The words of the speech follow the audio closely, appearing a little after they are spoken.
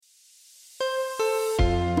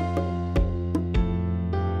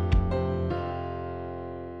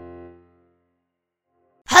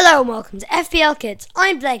Hello and welcome to FPL Kids.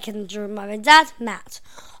 I'm Blake and I'm joined by my dad, Matt.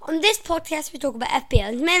 On this podcast we talk about FPL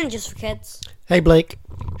and mainly just for kids. Hey Blake.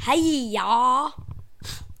 Hiya.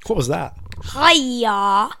 What was that?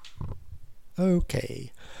 Hiya.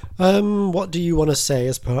 Okay. What do you want to say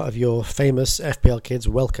as part of your famous FPL Kids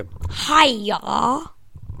welcome? Hiya.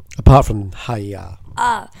 Apart from hiya.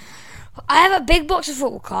 I have a big box of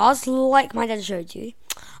football cards like my dad showed you.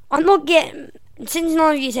 I'm not getting, since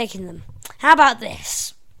none of you are taking them. How about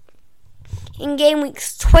this? In game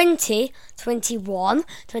weeks 20, 21,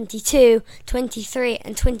 22, 23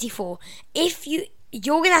 and 24, you're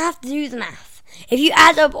going to have to do the math. If you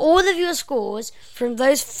add up all of your scores from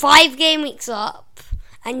those 5 game weeks up,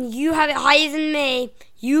 and you have it higher than me,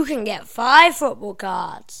 you can get 5 football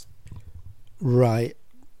cards. Right.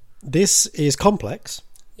 This is complex.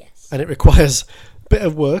 Yes. And it requires a bit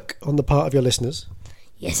of work on the part of your listeners.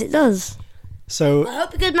 Yes, it does. So I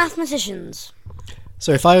hope you're good mathematicians.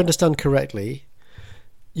 So if I understand correctly,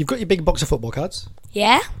 you've got your big box of football cards.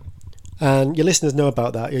 Yeah? And your listeners know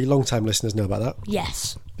about that. Your long-time listeners know about that.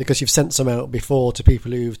 Yes. Because you've sent some out before to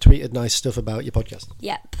people who've tweeted nice stuff about your podcast.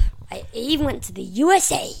 Yep. I even went to the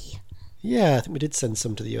USA. Yeah, I think we did send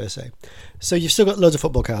some to the USA. So you've still got loads of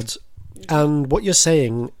football cards. And what you're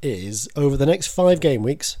saying is, over the next 5 game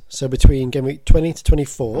weeks, so between game week 20 to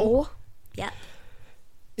 24, Yep.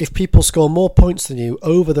 if people score more points than you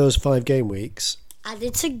over those 5 game weeks,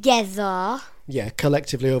 Added together. yeah,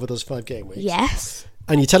 collectively over those 5 game weeks. Yes.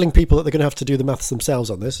 And you're telling people that they're going to have to do the maths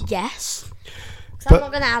themselves on this. Yes. 'Cause But- I'm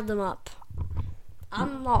not going to add them up.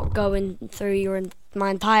 I'm not going through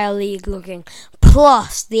my entire league looking.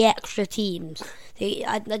 Plus the extra teams that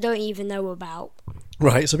I don't even know about.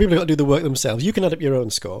 Right, so people have got to do the work themselves. You can add up your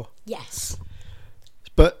own score. Yes.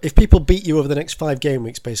 But if people beat you over the next 5 game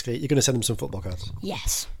weeks, basically, you're going to send them some football cards.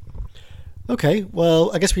 Yes. Okay,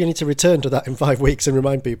 well, I guess we need to return to that in 5 weeks and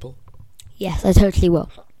remind people. Yes, I totally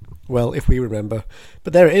will. Well, if we remember.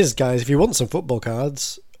 But there it is, guys. If you want some football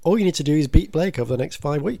cards, all you need to do is beat Blake over the next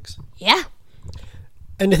 5 weeks. Yeah.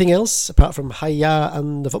 Anything else apart from hiya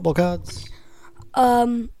and the football cards?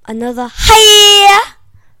 Another hiya!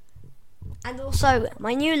 And also,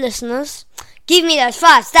 my new listeners, give me those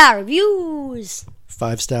 5-star reviews.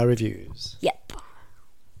 5-star reviews. Yep.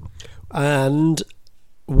 And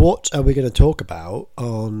what are we going to talk about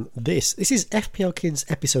on this? This is FPL Kids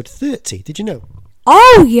episode 30. Did you know?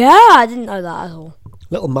 Oh, yeah, I didn't know that at all.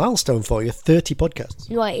 Little milestone for you, 30 podcasts.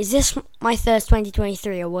 Wait, is this my first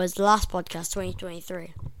 2023 or was the last podcast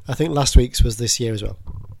 2023? I think last week's was this year as well.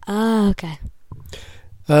 Ah, okay.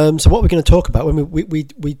 So what we're going to talk about, when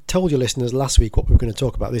we told your listeners last week what we were going to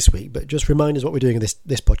talk about this week, but just remind us what we're doing in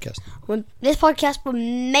this podcast. Well, this podcast, we're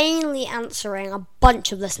mainly answering a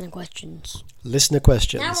bunch of listener questions. Listener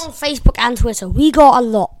questions. Now on Facebook and Twitter, we got a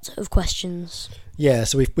lot of questions. Yeah,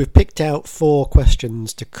 so we've picked out 4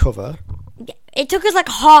 questions to cover. It took us like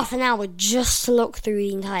half an hour just to look through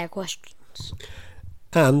the entire questions.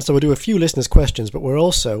 And so we'll do a few listeners' questions, but we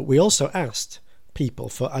also asked people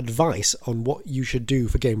for advice on what you should do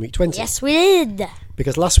for game week 20. Yes, we did.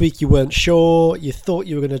 Because last week you weren't sure, you thought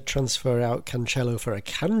you were going to transfer out Cancelo for a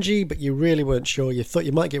Kanji, but you really weren't sure. You thought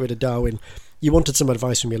you might get rid of Darwin. You wanted some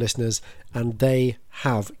advice from your listeners, and they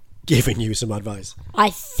have given you some advice. I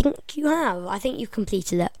think you have. I think you've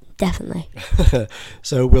completed it. Definitely.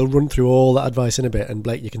 So we'll run through all that advice in a bit, and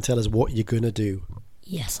Blake, you can tell us what you're going to do.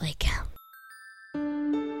 Yes, I can.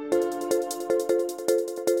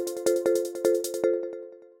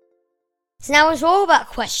 So now it's all about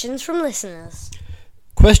questions from listeners.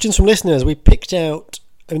 Questions from listeners. We picked out,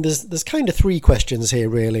 I mean, there's kind of 3 questions here,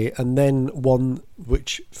 really, and then one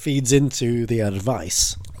which feeds into the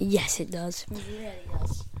advice. Yes, it does. It really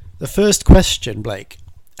does. The first question, Blake,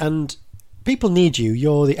 and people need you.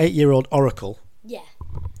 You're the 8-year-old oracle. Yeah.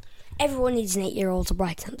 Everyone needs an 8-year-old to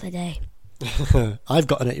brighten up their day. I've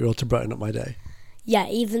got an 8-year-old to brighten up my day. Yeah,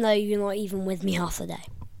 even though you're not even with me half the day.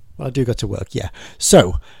 Well, I do go to work, yeah.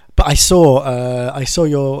 So, but I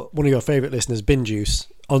saw one of your favourite listeners, Bin Juice,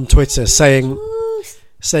 on Twitter saying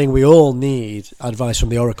we all need advice from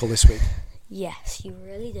the oracle this week. Yes, you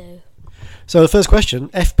really do. So the first question,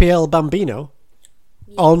 FPL Bambino,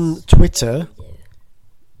 Yes, on Twitter. you really do.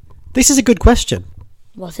 This is a good question.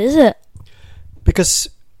 What is it? Because,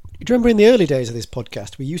 do you remember in the early days of this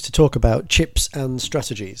podcast, we used to talk about chips and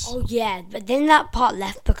strategies? Oh, yeah, but then that part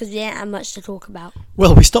left because we didn't have much to talk about.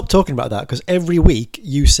 Well, we stopped talking about that because every week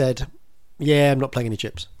you said, yeah, I'm not playing any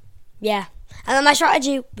chips. Yeah, and then my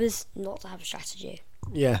strategy was not to have a strategy.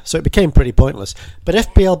 Yeah, so it became pretty pointless. But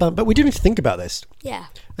but we do need to think about this. Yeah.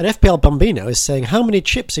 And FPL Bambino is saying, how many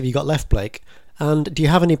chips have you got left, Blake? And do you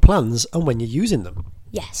have any plans on when you're using them?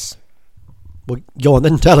 Yes. Well, go on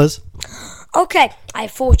then, tell us. Okay, I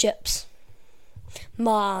have 4 chips.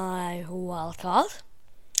 My wild card.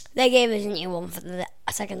 They gave us a new one for the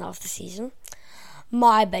second half of the season.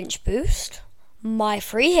 My bench boost. My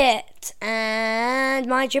free hit. And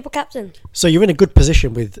my triple captain. So you're in a good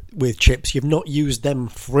position with chips. You've not used them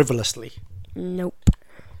frivolously. Nope.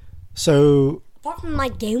 So... Apart from my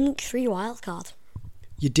game week 3 wild card.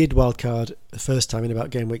 You did wildcard the first time in about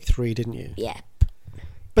game week 3, didn't you? Yeah.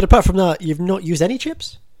 But apart from that, you've not used any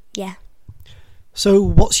chips? Yeah. So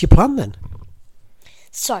what's your plan then?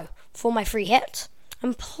 So, for my free hit,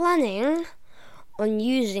 I'm planning on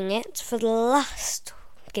using it for the last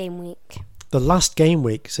game week. The last game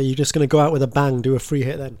week, so you're just going to go out with a bang, do a free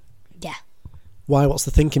hit then? Yeah. Why? What's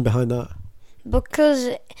the thinking behind that? Because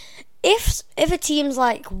if a team's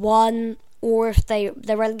like 1, or if they're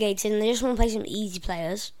relegated and they just want to play some easy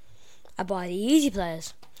players, I buy the easy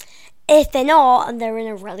players. If they're not and they're in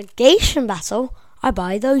a relegation battle, I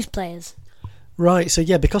buy those players. Right, so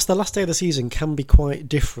yeah, because the last day of the season can be quite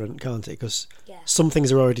different, can't it? Because some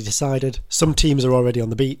things are already decided, some teams are already on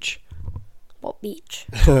the beach. What beach?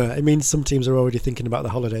 It means some teams are already thinking about the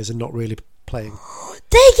holidays and not really playing.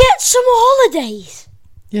 They get summer holidays!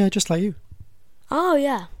 Yeah, just like you. Oh,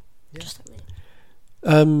 yeah. Just like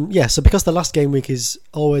me. So because the last game week is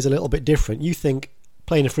always a little bit different, you think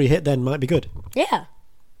playing a free hit then might be good? Yeah.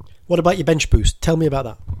 What about your bench boost? Tell me about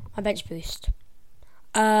that. My bench boost.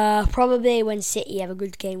 Probably when City have a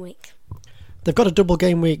good game week. They've got a double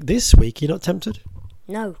game week this week. You're not tempted?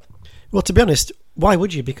 No. Well, to be honest, why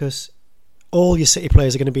would you? Because all your City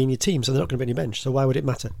players are going to be in your team, so they're not going to be on your bench. So why would it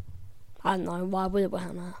matter? I don't know. Why would it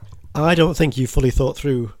matter? I don't think you fully thought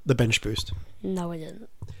through the bench boost. No, I didn't.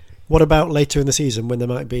 What about later in the season when there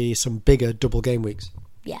might be some bigger double game weeks?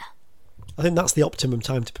 Yeah. I think that's the optimum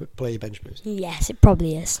time to play your bench boost. Yes, it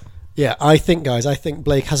probably is. Yeah, I think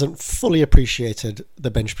Blake hasn't fully appreciated the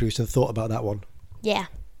bench boost and thought about that one. Yeah.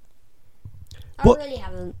 What? I really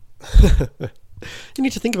haven't. You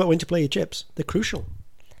need to think about when to play your chips. They're crucial.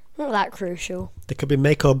 Not that crucial. They could be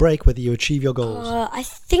make or break whether you achieve your goals. I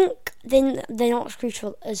think they're not as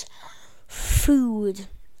crucial as food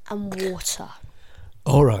and water.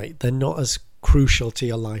 All right, they're not as crucial to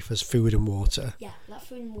your life as food and water. Yeah, that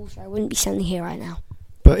food and water, I wouldn't be standing here right now.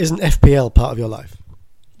 But isn't FPL part of your life?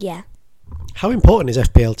 Yeah. How important is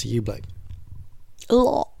FPL to you, Blake? A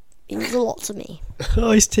lot. It means a lot to me.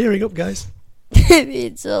 Oh, he's tearing up, guys. It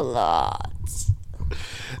means a lot.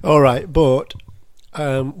 All right, but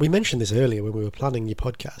we mentioned this earlier when we were planning your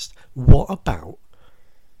podcast. What about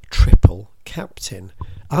triple captain?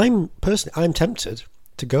 I'm tempted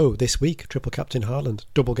to go this week, triple captain Haaland,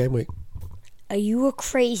 double game week. Are you a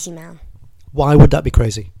crazy man? Why would that be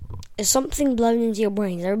crazy? Is something blown into your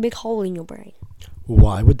brain? Is there a big hole in your brain?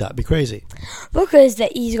 Why would that be crazy? Because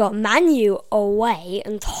he's got Man U away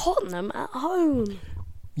and Tottenham at home.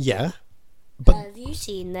 Yeah. But have you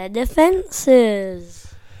seen their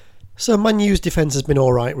defences? So Man U's defence has been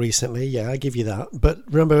all right recently, yeah, I give you that. But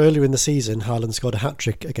remember earlier in the season, Haaland scored a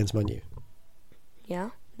hat-trick against Man U.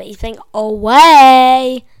 Yeah, but you think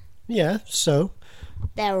away. Yeah, so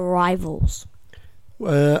They're rivals.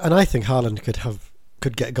 and I think Haaland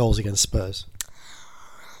could get goals against Spurs.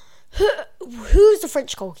 Who's the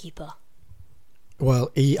French goalkeeper?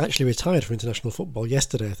 Well, he actually retired from international football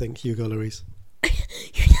yesterday, I think, Hugo Lloris.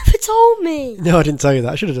 You never told me. No, I didn't tell you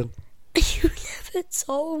that. I should have done. You never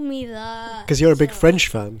told me that. Because you're a big French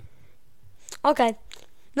fan. Okay,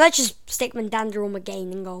 let's just stick Mandanda or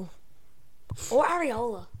McGain in goal. Or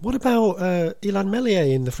Areola. What about Ilan Meslier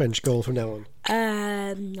in the French goal from now on?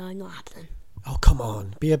 No, not happening. Oh, come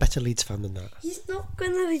on. Be a better Leeds fan than that. He's not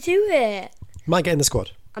going to do it. Might get in the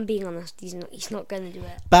squad. I'm being honest, he's not going to do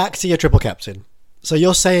it. Back to your triple captain. So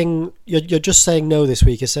you're saying, you're just saying no this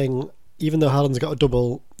week. You're saying, even though Haaland's got a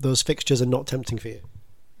double, those fixtures are not tempting for you.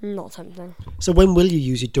 Not tempting. So when will you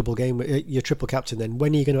use your double game, your triple captain then?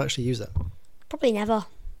 When are you going to actually use that? Probably never.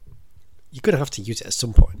 You're going to have to use it at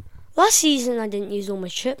some point. Last season I didn't use all my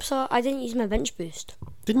chips, so I didn't use my bench boost.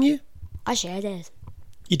 Didn't you? Actually, I did.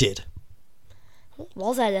 You did? What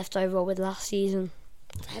was I left over with last season?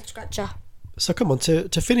 Head scratcher. So come on, to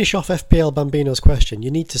finish off FPL Bambino's question,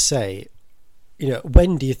 you need to say,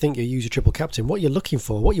 when do you think you'll use your triple captain? What you're looking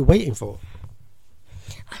for? What you're waiting for?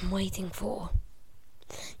 I'm waiting for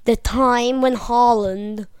the time when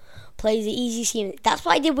Haaland plays the easy season. That's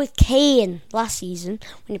what I did with Kane last season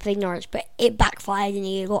when he played Norwich, but it backfired and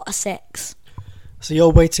he got a 6. So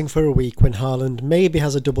you're waiting for a week when Haaland maybe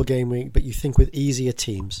has a double game week, but you think with easier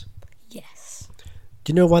teams? Yes.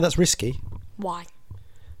 Do you know why that's risky? Why?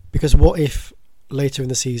 Because what if later in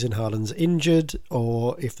the season Haaland's injured,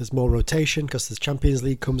 or if there's more rotation because the Champions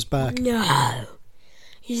League comes back. No,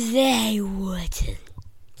 they wouldn't.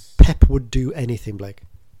 Pep would do anything, Blake.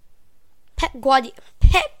 Pep Guardiola.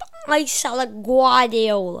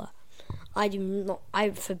 I do not. I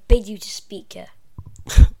forbid you to speak here.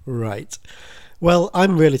 Right. Well,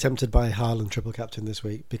 I'm really tempted by Haaland triple captain this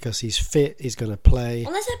week because he's fit, he's going to play.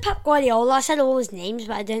 When I said Pep Guardiola, I said all his names,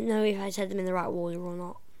 but I don't know if I said them in the right order or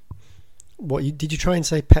not. What, did you try and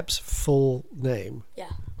say Pep's full name? Yeah.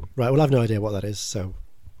 Right, well, I've no idea what that is, so.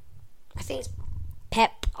 I think it's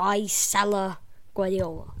Pep Isella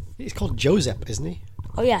Guardiola. He's called Josep, isn't he?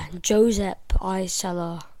 Oh yeah, Josep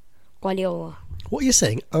Isella Guardiola. What are you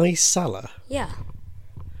saying? Isella? Yeah.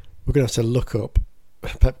 We're going to have to look up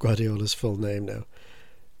Pep Guardiola's full name now.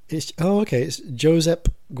 It's Josep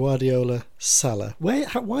Guardiola Sala.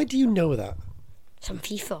 Why do you know that? It's on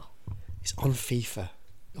FIFA. It's on FIFA.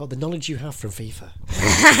 Oh, the knowledge you have from FIFA.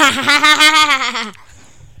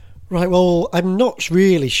 Right, well, I'm not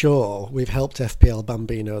really sure we've helped FPL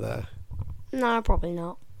Bambino there. No, probably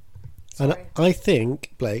not. And Sorry. I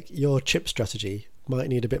think, Blake, your chip strategy might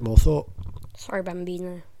need a bit more thought. Sorry,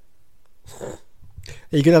 Bambino. Are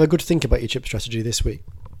you going to have a good think about your chip strategy this week?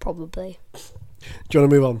 Probably. Do you want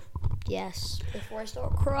to move on? Yes, before I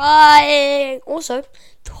start crying. Also,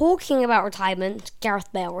 talking about retirement, Gareth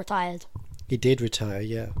Bale retired. He did retire,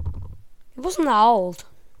 yeah. He wasn't that old.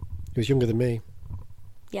 He was younger than me.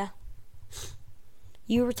 Yeah.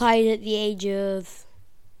 You retired at the age of...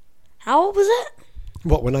 How old was it?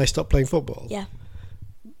 What, when I stopped playing football? Yeah.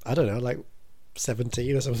 I don't know, like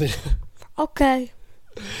 17 or something. Okay.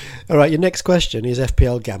 All right, your next question is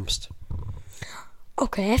FPL Gamst.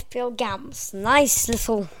 Okay, FPL Gams. Nice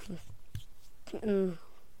little...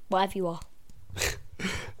 whatever you are.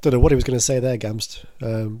 Don't know what he was going to say there, Gamst.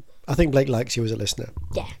 I think Blake likes you as a listener.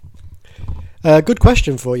 Yeah. Good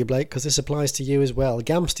question for you, Blake, because this applies to you as well.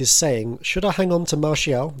 Gamst is saying, should I hang on to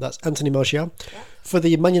Martial, that's Anthony Martial, for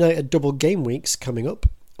the Man United double game weeks coming up,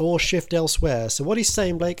 or shift elsewhere? So what he's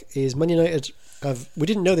saying, Blake, is Man United we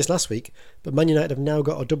didn't know this last week, but Man United have now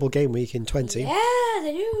got a double game week in 20. Yeah,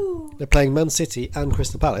 they do. They're playing Man City and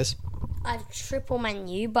Crystal Palace. I've triple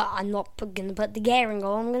menu, but I'm not going to put the Gea in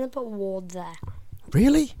goal. I'm going to put Ward there.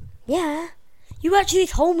 Really? Yeah. You actually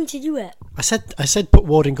told me to do it. I said put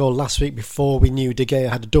Ward in goal last week before we knew De Gea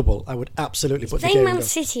had a double. I would absolutely put De Gea in goal. Man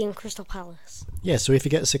City and Crystal Palace. Yeah, so if he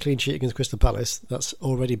gets a clean sheet against Crystal Palace, that's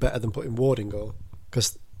already better than putting Ward in goal,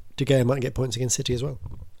 because De Gea might get points against City as well.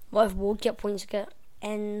 What if Ward get points against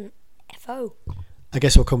NFO? I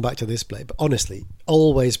guess we'll come back to this play, but honestly,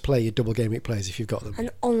 always play your double game week players if you've got them. And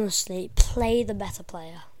honestly, play the better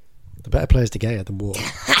player. The better player's De Gea than Ward.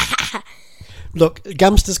 Look,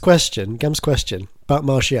 Gam's question about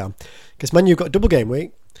Martial, because Man U got a double game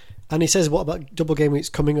week, and he says, what about double game weeks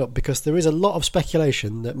coming up? Because there is a lot of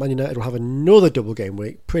speculation that Man United will have another double game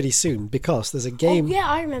week pretty soon, because there's a game... Oh yeah,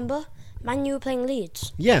 I remember. Man U were playing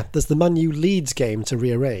Leeds. Yeah, there's the Man U Leeds game to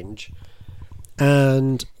rearrange.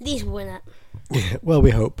 And... Leeds will win it. Well,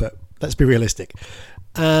 we hope, but let's be realistic.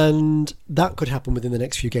 And that could happen within the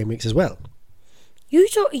next few game weeks as well. You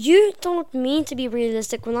don't mean to be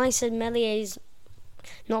realistic when I said Mellier's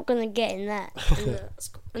not going to get in there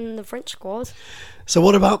in the French squad. So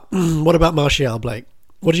what about Martial, Blake?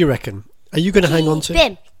 What do you reckon? Are you going to hang on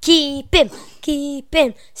to... Keep him.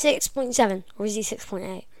 6.7, or is he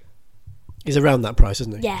 6.8? He's around that price,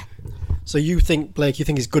 isn't he? Yeah. So you think, Blake,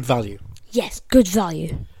 he's good value? Yes, good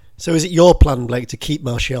value. So is it your plan, Blake, to keep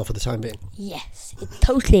Martial for the time being? Yes, it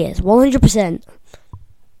totally is. 100%.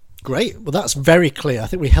 Great. Well, that's very clear. I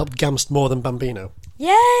think we helped Gamst more than Bambino.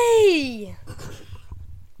 Yay!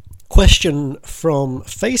 Question from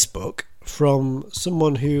Facebook from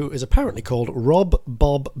someone who is apparently called Rob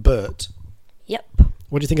Bob Burt. Yep.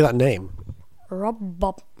 What do you think of that name? Rob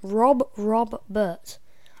Burt.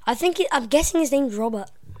 I'm guessing his name's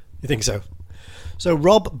Robert. You think so? So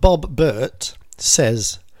Rob Bob Burt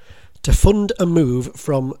says to fund a move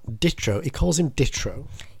from Ditro. He calls him Ditro.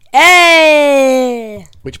 Hey!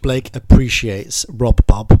 Which Blake appreciates, Rob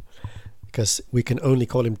Bob, because we can only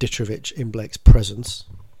call him Ditrovic in Blake's presence.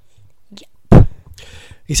 Yep.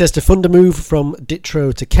 He says to fund a move from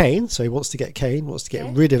Ditro to Kane, so he wants to get Kane, wants to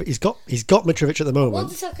get rid of... He's got Mitrovic at the moment.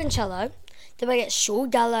 What's the Cancelo? Do I get Shaw,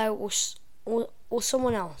 Dallo, or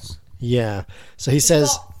someone else? Yeah. So he says...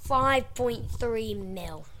 Got 5.3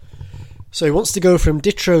 mil. So he wants to go from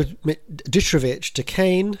Ditrovic to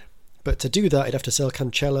Kane, but to do that he'd have to sell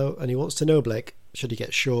Cancelo, and he wants to know, Blake, should he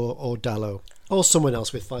get Shaw or Dallo or someone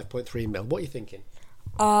else with 5.3 mil? What are you thinking?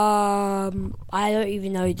 I don't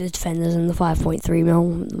even know the defenders in the 5.3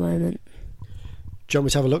 mil at the moment. Do you want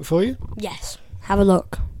me to have a look for you? Yes. Have a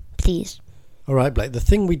look, please. All right, Blake. The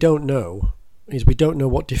thing we don't know is we don't know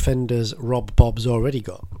what defenders Rob Bob's already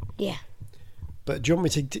got. Yeah. But do you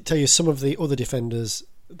want me to tell you some of the other defenders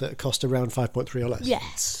that cost around 5.3 or less?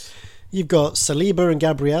 Yes. You've got Saliba and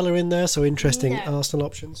Gabriella in there, so interesting No. Arsenal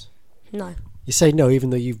options. No. You say no, even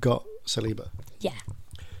though you've got Saliba. Yeah.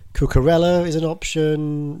 Cucurella is an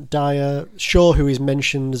option. Dyer, Shaw, who is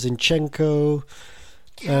mentioned, Zinchenko.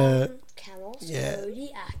 Camel, yeah. Slody,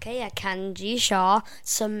 Ake, Akanji, Shaw,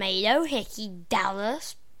 Semedo, Hickey,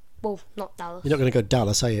 Dallas. Well, not Dallas. You're not going to go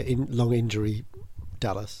Dallas, are you? Long injury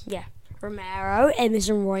Dallas. Yeah. Romero,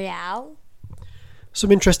 Emerson Royale.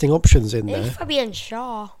 Some interesting options in there. Fabian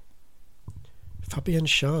Shaw. Fabian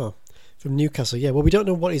Schär from Newcastle. Yeah, well, we don't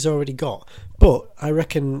know what he's already got, but I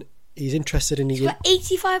reckon he's interested in... He's got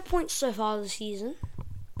 85 points so far this season.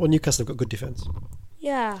 Well, Newcastle have got good defence.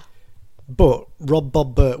 Yeah. But Rob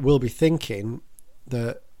Bob Burt will be thinking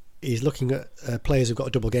that he's looking at players who've got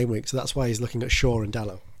a double game week, so that's why he's looking at Shaw and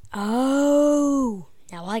Dallow. Oh,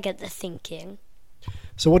 now I get the thinking.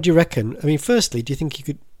 So what do you reckon? I mean, firstly, do you think you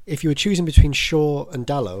could, if you were choosing between Shaw and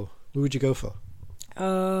Dallow, who would you go for?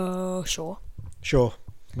 Sure. Shaw.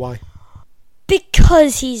 Why?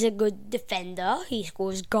 Because he's a good defender. He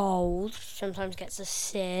scores goals, sometimes gets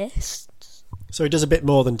assists. So he does a bit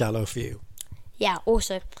more than Dallow for you. Yeah.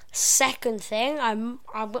 Also, second thing, I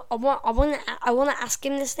want to ask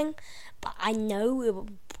him this thing, but I know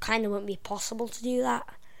it kind of won't be possible to do that,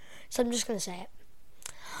 so I'm just gonna say it.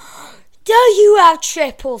 Do you have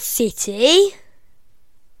Triple City?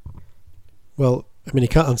 Well, I mean, he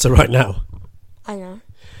can't answer right now. I know.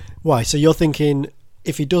 Why? So you're thinking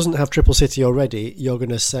if he doesn't have Triple City already, you're going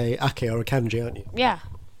to say Ake or Akanji, aren't you? Yeah.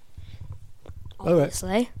 All right.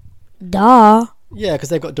 Obviously. Duh. Yeah, because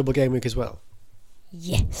they've got double game week as well.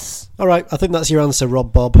 Yes. All right, I think that's your answer,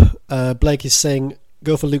 Rob Bob. Blake is saying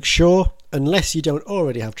go for Luke Shaw, unless you don't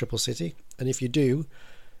already have Triple City. And if you do,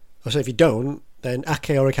 or so if you don't, then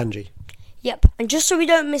Ake or Akanji. Yep. And just so we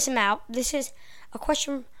don't miss him out, this is a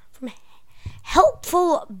question from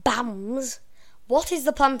Helpful Bams. What is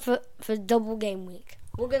the plan for double game week?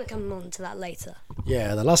 We're going to come on to that later.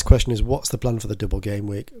 Yeah, the last question is what's the plan for the double game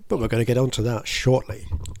week? But we're going to get on to that shortly.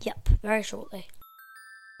 Yep, very shortly.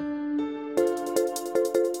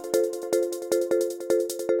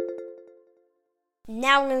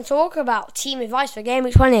 Now I'm going to talk about team advice for game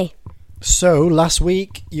week 20. So, last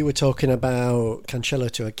week you were talking about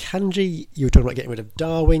Cancelo to Akanji. You were talking about getting rid of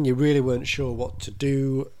Darwin. You really weren't sure what to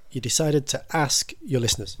do. You decided to ask your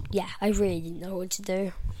listeners. Yeah, I really didn't know what to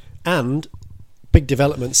do. And big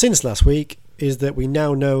development since last week is that we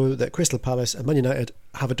now know that Crystal Palace and Man United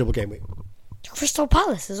have a double game week. Crystal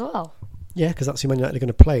Palace as well. Yeah, because that's who Man United are going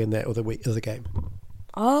to play in their other game.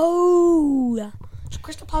 Oh, so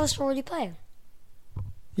Crystal Palace are already playing?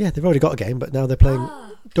 Yeah, they've already got a game, but now they're playing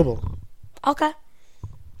double. Okay.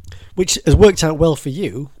 Which has worked out well for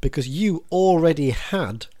you because you already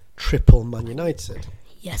had triple Man United.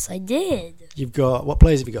 Yes, I did. You've got, what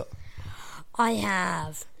players have you got? I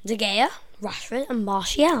have De Gea, Rashford and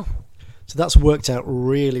Martial. So that's worked out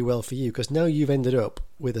really well for you because now you've ended up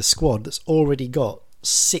with a squad that's already got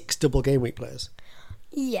 6 double game week players.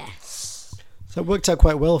 Yes. So it worked out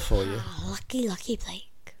quite well for you. Lucky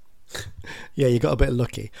Blake. Yeah, you got a bit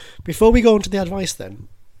lucky. Before we go on to the advice then,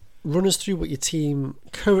 run us through what your team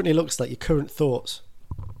currently looks like, your current thoughts.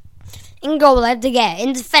 In goal, I have De Gea.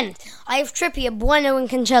 In defence, I have Trippier, Bueno and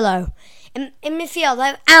Cancelo. In midfield, I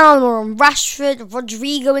have Almond, Rashford,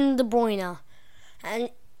 Rodrigo and De Bruyne.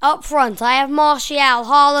 And up front, I have Martial,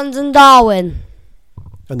 Haaland and Darwin.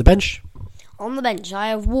 And the bench? On the bench, I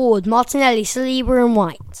have Ward, Martinelli, Saliba and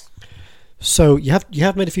White. So you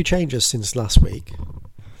have made a few changes since last week.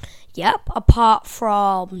 Yep, apart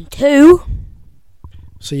from 2.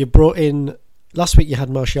 So you brought in... Last week you had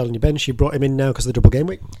Martial on your bench. You brought him in now because of the double game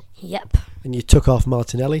week. Yep. And you took off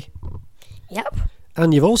Martinelli. Yep.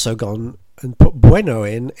 And you've also gone and put Bueno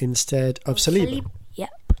in instead of Saliba. Yep.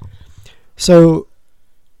 So,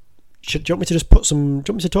 do you want me to just put some...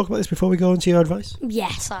 Do you want me to talk about this before we go on to your advice?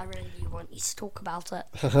 Yes, I really do want you to talk about it.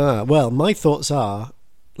 Well, my thoughts are,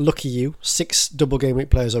 lucky you, 6 double game week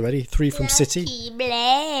players already. 3 from City.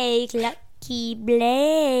 Lucky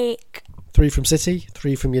Blake. 3 from City,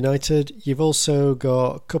 3 from United. You've also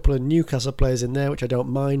got a couple of Newcastle players in there, which I don't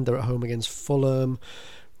mind. They're at home against Fulham.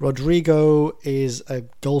 Rodrigo is a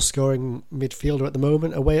goal-scoring midfielder at the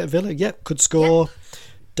moment, away at Villa. Yep, could score. Yep.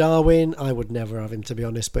 Darwin, I would never have him, to be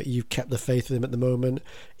honest, but you've kept the faith with him at the moment.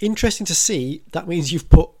 Interesting to see. That means you've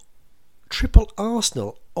put triple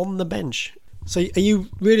Arsenal on the bench. So are you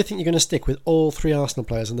really think you're going to stick with all 3 Arsenal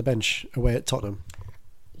players on the bench away at Tottenham?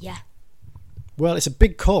 Yeah. Well, it's a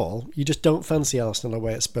big call. You just don't fancy Arsenal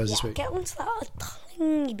away at Spurs this Yeah, week. get onto that a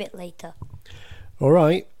tiny bit later. All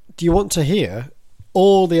right. Do you want to hear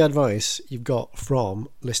all the advice you've got from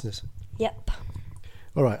listeners? Yep.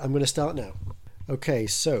 All right, I'm going to start now. Okay,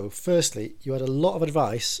 so firstly, you had a lot of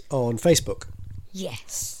advice on Facebook.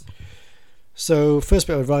 Yes. So first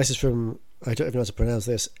bit of advice is from, I don't even know how to pronounce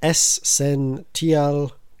this, S.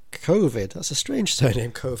 Tial Covid. That's a strange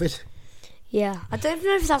surname, Covid. Yeah, I don't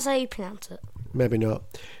know if that's how you pronounce it. Maybe not.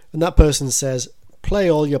 And that person says,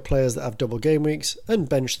 play all your players that have double game weeks and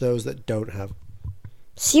bench those that don't have.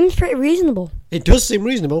 Seems pretty reasonable. It does seem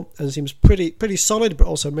reasonable and seems pretty solid, but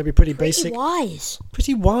also maybe pretty basic. Wise.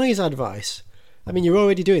 Pretty wise advice. I mean, you're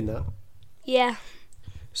already doing that. Yeah.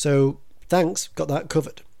 So, thanks, got that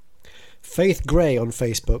covered. Faith Gray on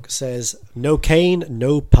Facebook says, no Kane,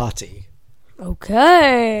 no party.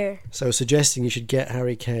 Okay. So, suggesting you should get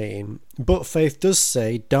Harry Kane. But Faith does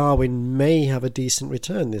say Darwin may have a decent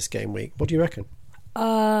return this game week. What do you reckon?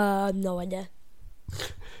 No idea.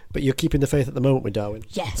 But you're keeping the faith at the moment with Darwin.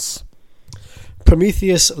 Yes.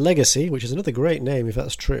 Prometheus Legacy, which is another great name if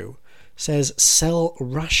that's true, says sell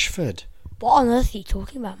Rashford. What on earth are you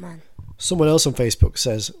talking about, man? Someone else on Facebook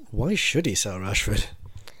says, why should he sell Rashford?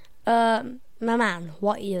 My man,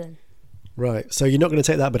 what are you doing? Right, so you're not going to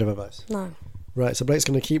take that bit of advice? No. Right, so Blake's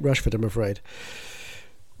going to keep Rashford, I'm afraid.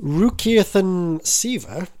 Rukirthan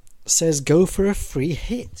Siva says go for a free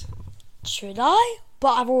hit. Should I?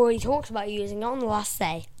 But I've already talked about using it on the last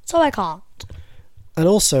day, so I can't. And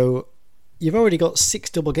also, you've already got 6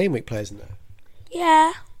 double game week players in there.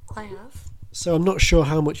 Yeah, I have. So I'm not sure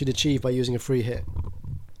how much you'd achieve by using a free hit.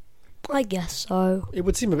 I guess so. It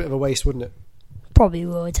would seem a bit of a waste, wouldn't it? Probably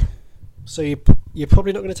would. So you're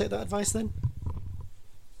probably not going to take that advice then?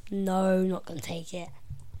 No, not going to take it.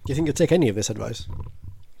 Do you think you'll take any of this advice?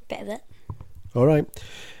 Bit of it. All right.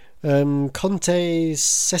 Conte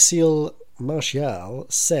Cecil Martial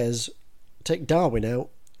says take Darwin out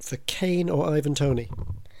for Kane or Ivan Toney.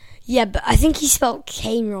 Yeah, but I think he spelled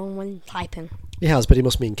Kane wrong when typing. He has, but he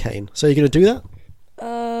must mean Kane. So you're going to do that?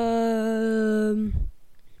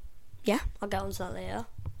 Yeah, I'll get on to that later.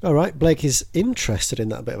 All right. Blake is interested in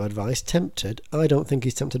that bit of advice. Tempted. I don't think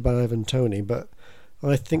he's tempted by Ivan Toney, but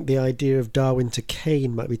I think the idea of Darwin to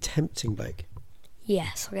Kane might be tempting, Blake.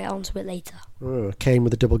 Yes, I'll get on to it later. Oh, Kane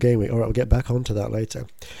with a double game week. All right, we'll get back onto that later.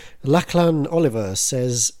 Lachlan Oliver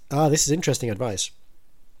says, this is interesting advice.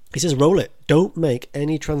 He says, roll it. Don't make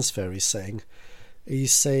any transfer, he's saying.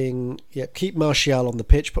 He's saying, yeah, keep Martial on the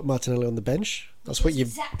pitch, put Martinelli on the bench. That's what you've...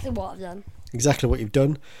 Exactly what I've done. Exactly what you've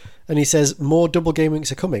done. And he says, more double game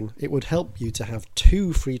weeks are coming. It would help you to have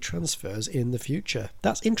 2 free transfers in the future.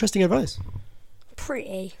 That's interesting advice.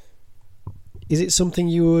 Pretty. Is it something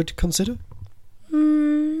you would consider?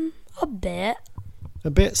 A bit. A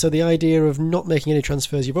bit. So the idea of not making any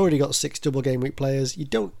transfers, you've already got 6 double game week players. You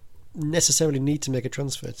don't necessarily need to make a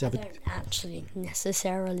transfer. I don't actually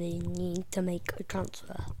necessarily need to make a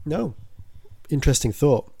transfer. No. Interesting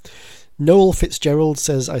thought. Noel Fitzgerald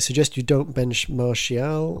says, I suggest you don't bench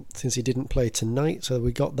Martial since he didn't play tonight. So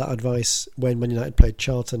we got that advice when Man United played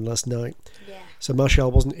Charlton last night. Yeah. So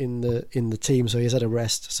Martial wasn't in the team, so he's had a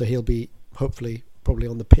rest. So he'll be hopefully probably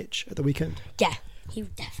on the pitch at the weekend. Yeah, he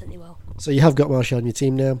definitely will. So you have got Martial on your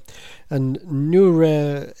team now. And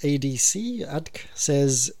Noura Adk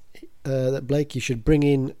says that Blake, you should bring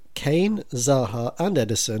in Kane, Zaha and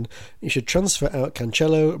Edison. You should transfer out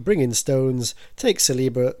Cancelo, bring in Stones, take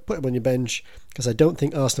Saliba, put him on your bench, because I don't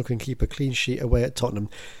think Arsenal can keep a clean sheet away at Tottenham.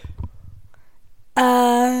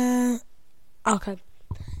 Okay.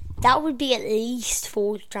 That would be at least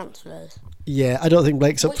 4 transfers. Yeah, I don't think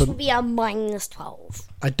Blake's up Which for... would be a minus 12.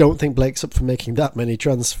 I don't think Blake's up for making that many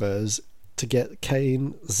transfers to get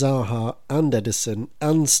Kane, Zaha and Edison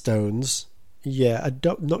and Stones. Yeah,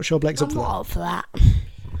 not sure Blake's up for that. I'm not up for that.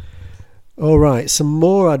 All right, some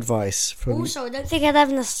more advice from... Also, I don't think I'd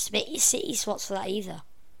have enough City spots for that either.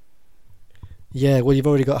 Yeah, well, you've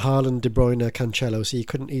already got Haaland, De Bruyne, Cancelo, so you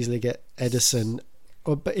couldn't easily get Edison.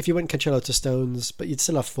 But if you went Cancelo to Stones, but you'd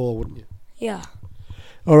still have 4, wouldn't you? Yeah.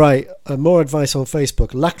 All right, more advice on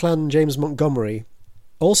Facebook. Lachlan James Montgomery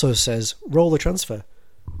also says, roll the transfer.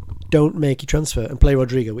 Don't make your transfer and play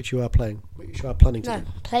Rodrigo, which you are planning to No, do.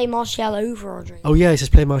 play Martial over Rodrigo. Oh yeah, he says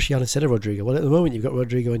play Martial instead of Rodrigo. Well, at the moment you've got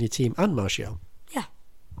Rodrigo on your team and Martial. Yeah.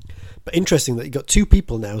 But interesting that you've got 2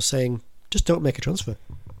 people now saying, just don't make a transfer.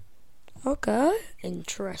 Okay,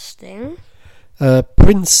 interesting.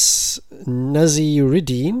 Prince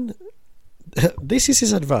Naziruddin, this is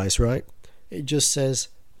his advice, right? It just says,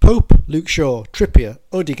 Pope, Luke Shaw, Trippier,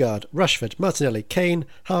 Odegaard, Rashford, Martinelli, Kane,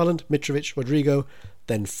 Haaland, Mitrovic, Rodrigo,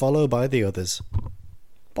 then follow by the others.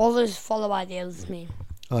 What does follow ideas mean?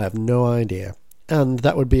 I have no idea. And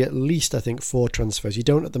that would be at least, I think, 4 transfers. You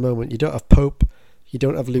don't at the moment. You don't have Pope. You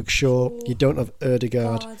don't have Luke Shaw. You don't have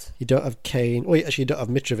Ødegaard. You don't have Kane. Oh, actually, you don't have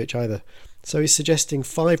Mitrovic either. So he's suggesting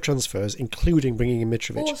 5 transfers, including bringing in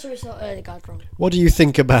Mitrovic. Also, it's not Ødegaard wrong. What do you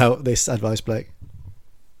think about this advice, Blake?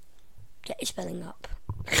 Get your spelling up.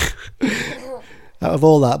 Out of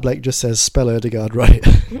all that, Blake just says spell Ødegaard right.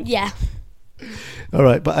 Yeah. All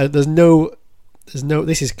right, but there's no.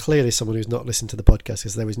 This is clearly someone who's not listened to the podcast,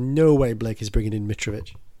 because there is no way Blake is bringing in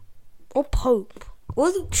Mitrovic. Or Pope. Or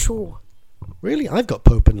Luke Shaw. Really? I've got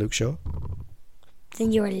Pope and Luke Shaw.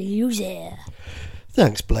 Then you're a loser.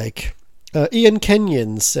 Thanks, Blake. Ian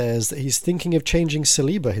Kenyon says that he's thinking of changing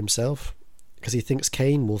Saliba himself because he thinks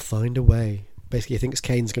Kane will find a way. Basically, he thinks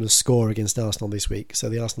Kane's going to score against Arsenal this week, so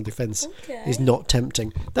the Arsenal defence is not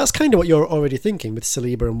tempting. That's kind of what you're already thinking with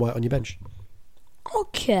Saliba and White on your bench.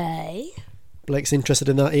 Okay. Blake's interested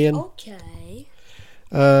in that, Ian. Okay.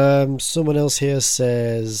 Someone else here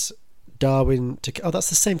says Darwin to... Oh, that's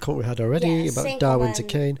the same comment we had already about Darwin to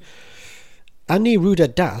Kane. Annie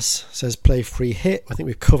Ruda Das says play free hit. I think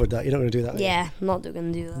we've covered that. You're not going to do that. Yeah, not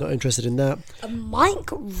going to do that. Not interested in that. Mike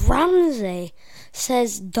Ramsey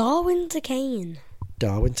says Darwin to Kane.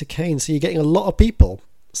 Darwin to Kane. So you're getting a lot of people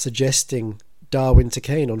suggesting Darwin to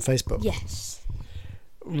Kane on Facebook. Yes.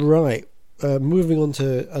 Right. Moving on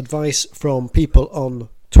to advice from people on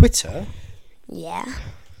Twitter. Yeah.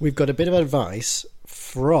 We've got a bit of advice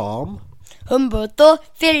from Humberto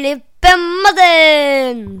Felipe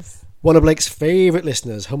Martins. One of Blake's favourite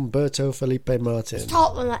listeners, Humberto Felipe Martin.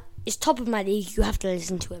 It's top of my league. You have to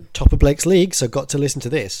listen to him. Top of Blake's league, so got to listen to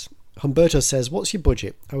this. Humberto says, what's your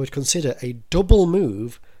budget? I would consider a double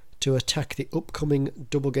move to attack the upcoming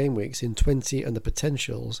double game weeks in 20 and the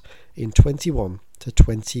potentials in 21 to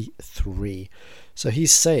 23. So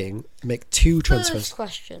he's saying make 2 transfers. First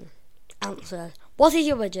question. Answer. What is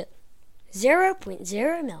your budget?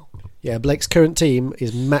 0.0 mil. Yeah, Blake's current team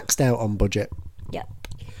is maxed out on budget. Yep.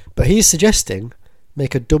 But he's suggesting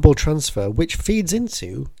make a double transfer, which feeds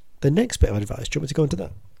into the next bit of advice. Do you want me to go into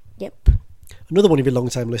that? Yep. Another one of your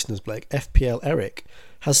long-time listeners, Blake, FPL Eric,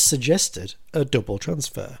 has suggested a double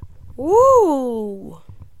transfer. Ooh.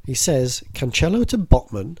 He says Cancelo to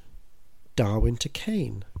Botman, Darwin to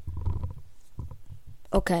Kane.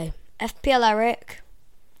 Okay. FPL Eric,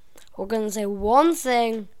 we're going to say one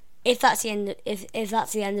thing if that's the end if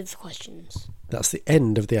that's the end of the questions. That's the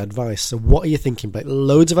end of the advice. So what are you thinking, Blake?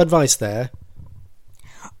 Loads of advice there.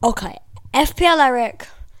 Okay. FPL Eric,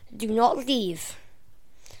 do not leave.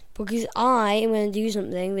 Because I am going to do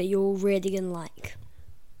something that you're really going to like.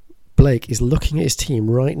 Blake is looking at his team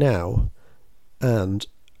right now, and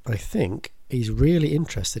I think he's really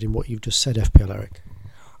interested in what you've just said, FPL Eric.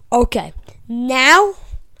 Okay. Now,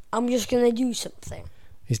 I'm just going to do something.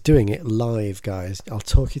 He's doing it live, guys. I'll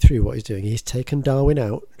talk you through what he's doing. He's taken Darwin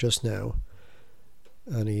out just now,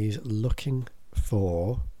 and he's looking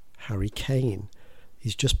for Harry Kane.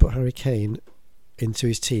 He's just put Harry Kane into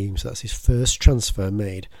his team, so that's his first transfer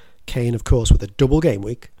made. Kane, of course, with a double game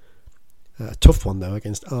week. A tough one, though,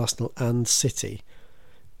 against Arsenal and City.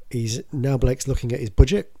 Blake's looking at his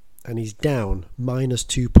budget, and he's down minus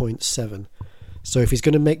 2.7. So if he's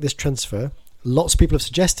going to make this transfer, lots of people have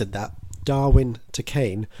suggested that, Darwin to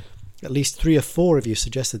Kane. At least 3 or 4 of you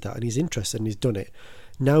suggested that, and he's interested, and he's done it.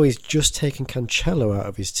 Now he's just taken Cancelo out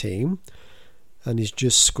of his team, and he's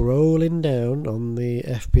just scrolling down on the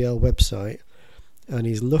FPL website, and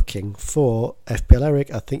he's looking for FPL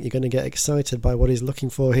Eric. I think you're going to get excited by what he's looking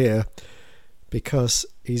for here, because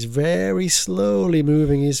he's very slowly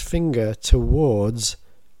moving his finger towards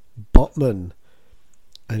Botman,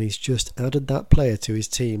 and he's just added that player to his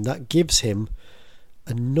team. That gives him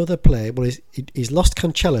another player. Well, he's lost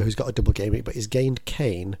Cancelo, who's got a double game week, but he's gained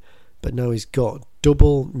Kane. But now he's got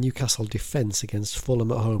double Newcastle defence against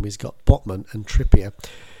Fulham at home. He's got Botman and Trippier.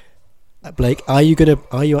 Blake, are you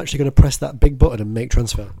actually gonna press that big button and make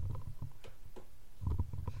transfer?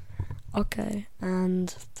 Okay, and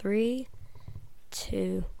 3,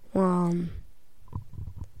 2, 1.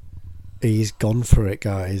 He's gone for it,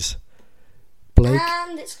 guys. Blake,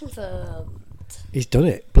 And it's confirmed. he's done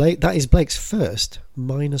it. Blake, that is Blake's first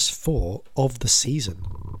 -4 of the season.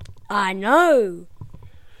 I know.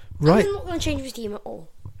 Right. I'm not going to change his team at all.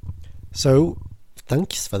 So,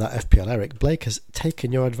 thanks for that, FPL Eric. Blake has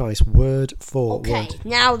taken your advice word for Okay, word.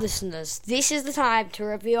 now listeners, this is the time to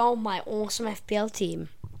reveal my awesome FPL team.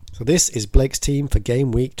 So this is Blake's team for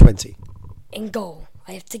game week 20. In goal,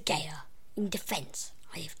 I have De Gea. In defence,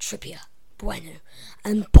 I have Trippier, Bueno,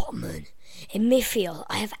 and Botman. In midfield,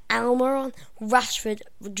 I have Almiron, Rashford,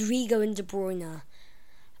 Rodrigo, and De Bruyne.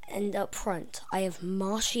 And up front, I have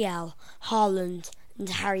Martial, Haaland, and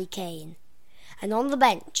Harry Kane. And on the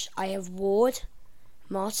bench, I have Ward,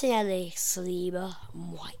 Martinelli, Saliba,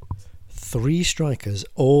 and White. 3 strikers,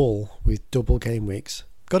 all with double game weeks.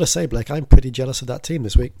 Gotta say, Blake, I'm pretty jealous of that team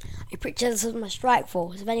this week. You're pretty jealous of my strike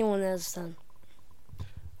force, if anyone has done.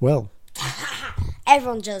 Well,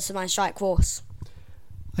 everyone's jealous of my strike force.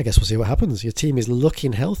 I guess we'll see what happens. Your team is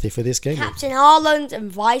looking healthy for this game. Captain Haaland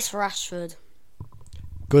and Vice Rashford.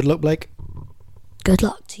 Good luck, Blake. Good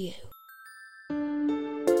luck to you.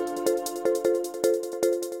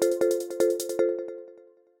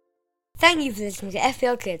 Thank you for listening to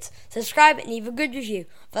FPL Kids. Subscribe and leave a good review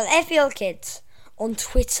for the FPL Kids on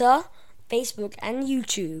Twitter, Facebook and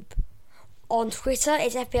YouTube. On Twitter,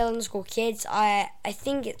 it's FPL_kids. I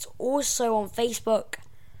think it's also on Facebook.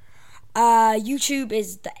 YouTube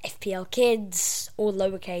is the FPL Kids, all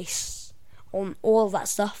lowercase, on all of that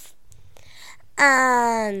stuff.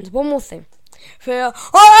 And one more thing.